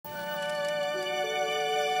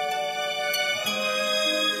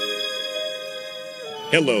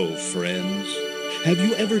Hello, friends. Have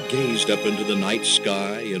you ever gazed up into the night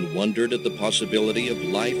sky and wondered at the possibility of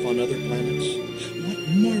life on other planets? What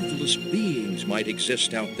marvelous beings might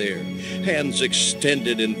exist out there, hands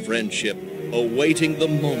extended in friendship, awaiting the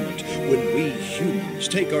moment when we humans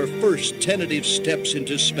take our first tentative steps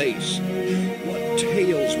into space? What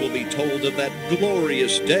tales will be told of that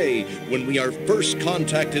glorious day when we are first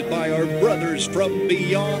contacted by our brothers from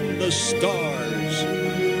beyond the stars?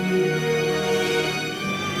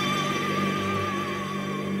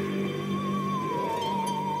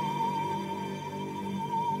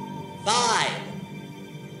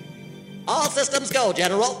 All systems go,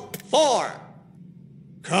 General. 4.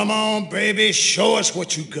 Come on, baby. Show us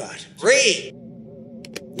what you got. 3.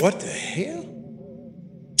 What the hell?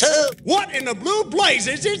 2. What in the blue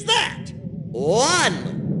blazes is that?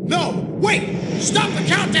 1. No, wait! Stop the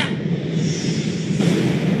countdown!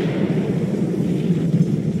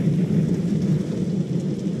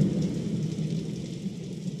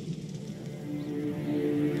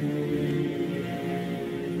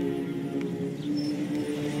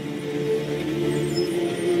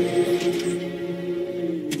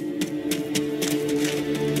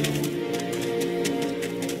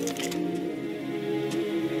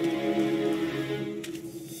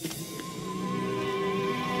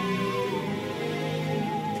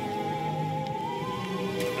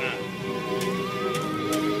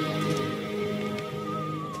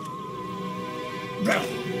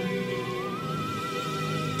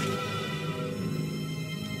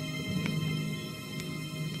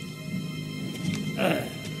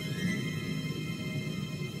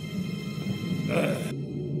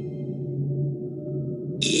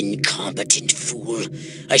 Incompetent fool.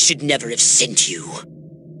 I should never have sent you.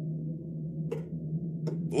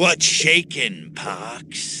 What's shaking,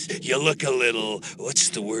 Pox? You look a little, what's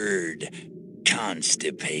the word?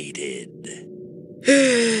 Constipated.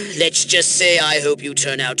 Let's just say I hope you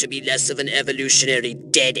turn out to be less of an evolutionary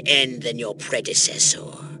dead end than your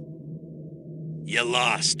predecessor. You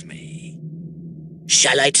lost me.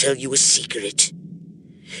 Shall I tell you a secret?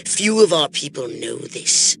 Few of our people know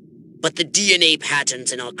this, but the DNA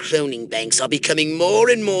patterns in our cloning banks are becoming more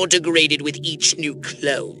and more degraded with each new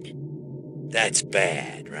clone. That's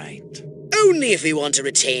bad, right? Only if we want to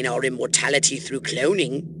retain our immortality through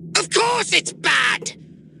cloning. Of course it's bad!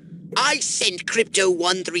 I sent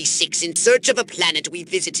Crypto-136 in search of a planet we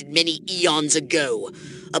visited many eons ago.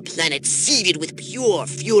 A planet seeded with pure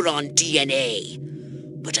Furon DNA.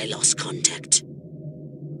 But I lost contact.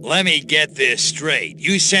 Let me get this straight.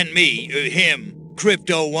 You sent me, him,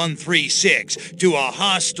 Crypto-136, to a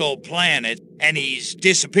hostile planet, and he's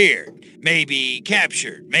disappeared. Maybe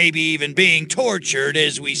captured, maybe even being tortured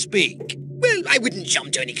as we speak. Well, I wouldn't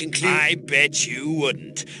jump to any conclusion. I bet you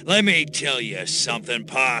wouldn't. Let me tell you something,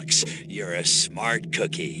 Pox. You're a smart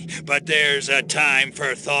cookie. But there's a time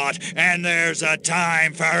for thought, and there's a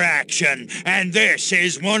time for action. And this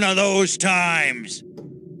is one of those times.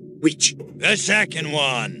 Which? The second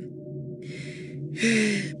one.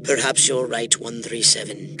 Perhaps you're right,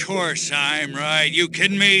 137. Of course I'm right. You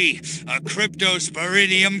kidding me? A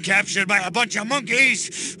cryptosporidium captured by a bunch of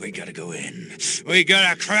monkeys? We gotta go in. We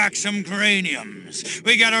gotta crack some craniums.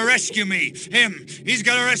 We gotta rescue me. Him. He's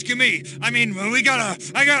gotta rescue me. I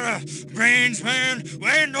gotta... Brains, man.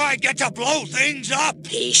 When do I get to blow things up?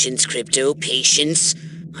 Patience, Crypto, patience.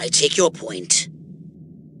 I take your point.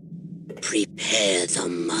 Prepare the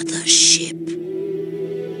mothership.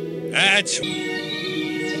 That's...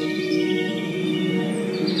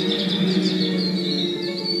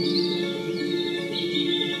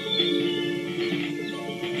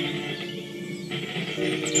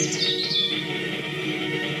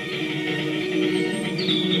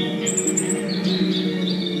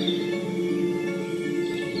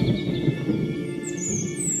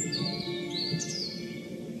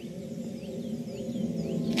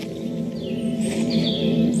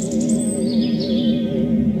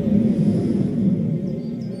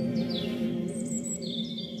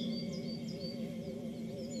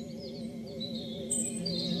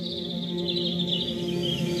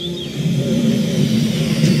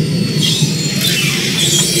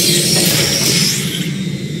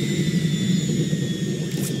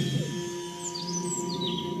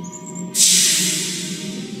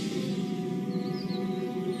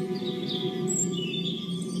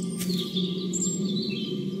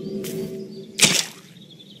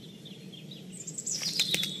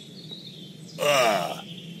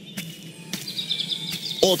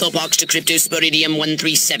 Orthobox to Cryptosporidium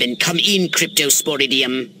 137. Come in,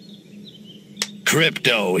 Cryptosporidium.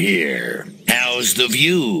 Crypto here. How's the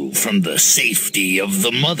view from the safety of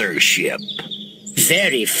the mothership?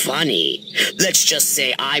 Very funny. Let's just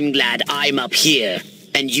say I'm glad I'm up here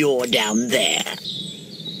and you're down there.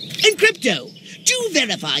 And Crypto, do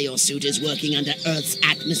verify your suit is working under Earth's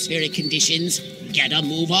atmospheric conditions. Get a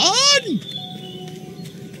move on!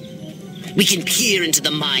 We can peer into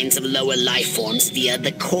the minds of lower life forms via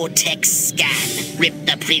the cortex scan. Rip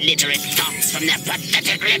the preliterate thoughts from their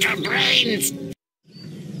pathetic little brains.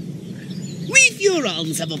 We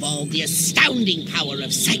Furons have evolved the astounding power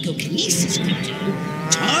of psychokinesis, Crypto.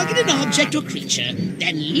 Target an object or creature,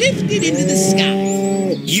 then lift it into the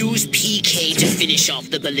sky. Use PK to finish off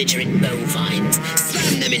the belligerent bovines.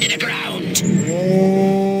 Slam them into the ground.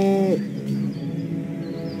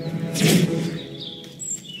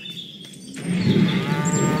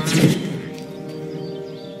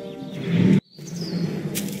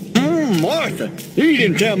 Martha, you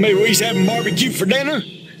didn't tell me we was having barbecue for dinner.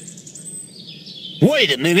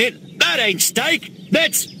 Wait a minute, that ain't steak.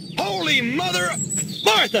 That's holy mother...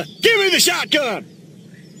 Martha, give me the shotgun!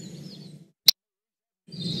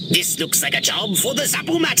 This looks like a job for the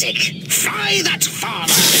Zapomatic. Fry that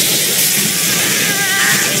farmer!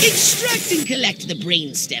 Extract and collect the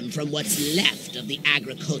brainstem from what's left of the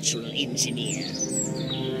agricultural engineer.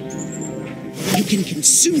 You can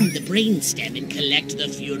consume the brainstem and collect the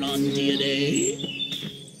Furon DNA.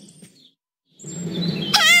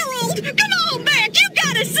 Harold, come on back! You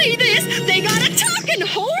gotta see this! They got a talking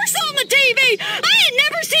horse on the TV! I ain't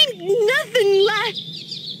never seen nothing like...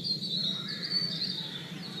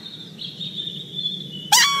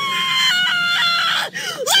 Ah!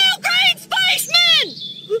 Little green spaceman!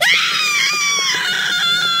 Ah!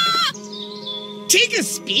 Take a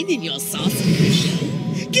spin in your saucer, Crypto.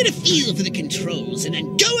 Get a feel for the controls and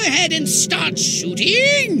then go ahead and start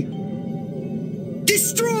shooting!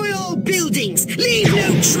 Destroy all buildings! Leave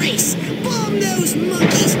no trace! Bomb those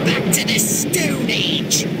monkeys back to the Stone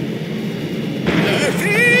Age!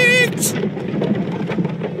 Perfect!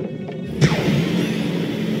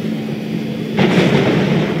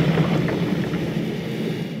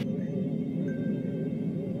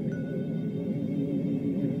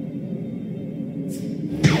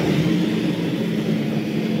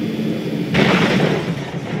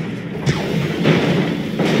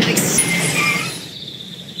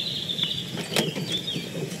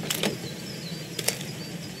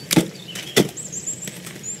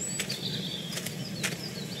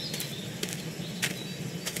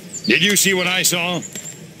 Did you see what I saw?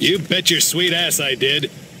 You bet your sweet ass I did.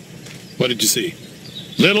 What did you see?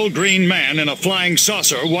 Little green man in a flying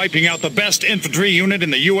saucer wiping out the best infantry unit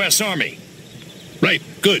in the U.S. Army. Right,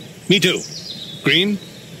 good. Me too. Green?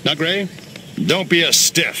 Not gray? Don't be a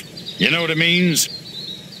stiff. You know what it means?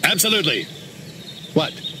 Absolutely.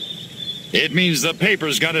 What? It means the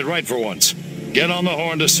paper's got it right for once. Get on the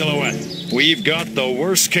horn to Silhouette. We've got the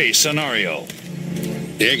worst case scenario.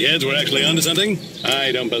 The eggheads were actually onto something?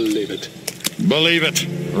 I don't believe it. Believe it.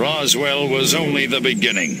 Roswell was only the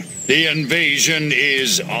beginning. The invasion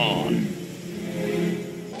is on.